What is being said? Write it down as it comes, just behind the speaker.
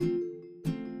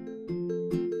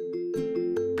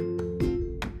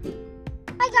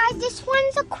guys, this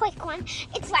one's a quick one.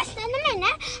 It's less than a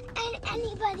minute. And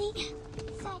anybody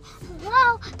say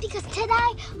hello, because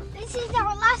today, this is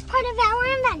our last part of our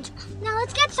adventure. Now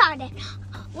let's get started.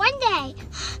 One day,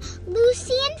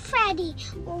 Lucy and Freddy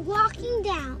were walking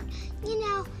down. You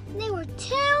know, they were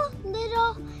two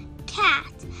little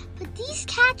cats. But these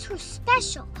cats were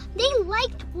special. They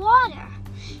liked water.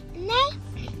 And they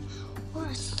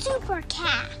were super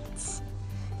cats.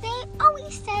 They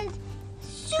always said,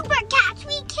 super cats,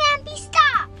 we can't be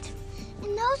stopped.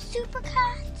 And those super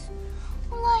cats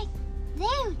were like,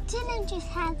 they didn't just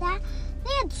have that.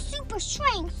 They had super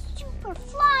strength, super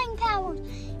flying powers,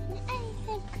 and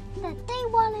anything that they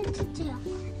wanted to do.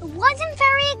 It wasn't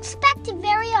very expected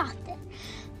very often.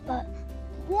 But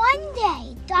one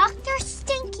day, Dr.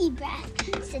 Stinky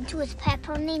Breath said to his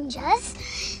Pepper Ninjas,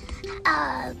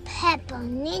 Pepper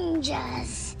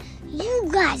Ninjas, you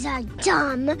guys are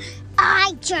dumb.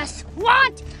 I just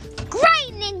want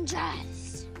gray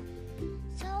ninjas.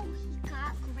 So he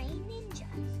got gray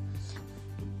ninjas.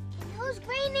 And those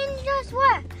gray ninjas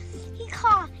were, he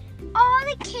called all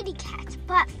the kitty cats,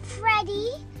 but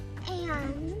Freddy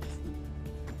and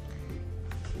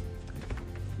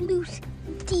Lucy.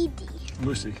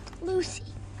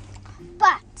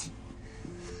 But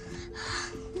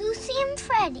Lucy and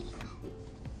Freddy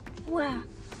were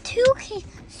two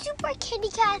super kitty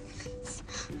cats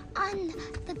on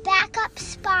the backup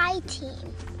spy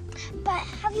team. But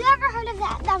have you ever heard of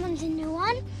that? That one's a new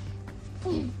one.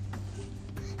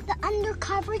 The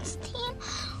undercovers team.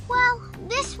 Well,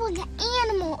 this was the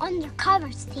animal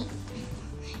undercovers team.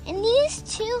 And these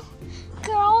two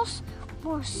girls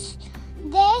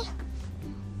they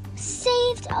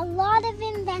saved a lot of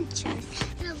adventures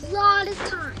and a lot of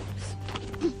times.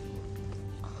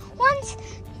 Once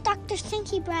Dr.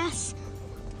 Stinky Breath's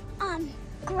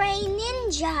gray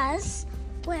ninjas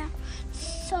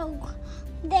so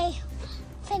they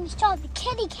finished all the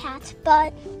kitty cats,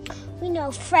 but we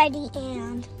know Freddy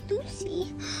and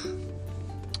Lucy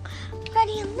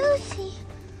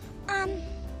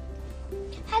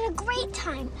had a great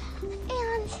time,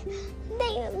 and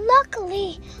they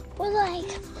luckily were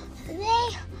like,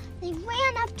 they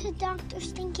ran up to Dr.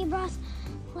 Stinky Breath's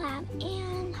lab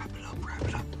and wrap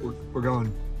it up. We're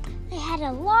going. They had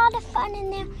a lot of fun in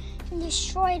there and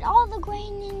destroyed all the gray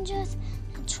ninjas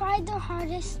and tried their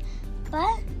hardest,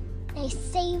 but they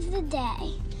saved the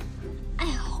day. I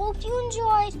hope you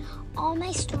enjoyed all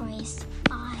my stories.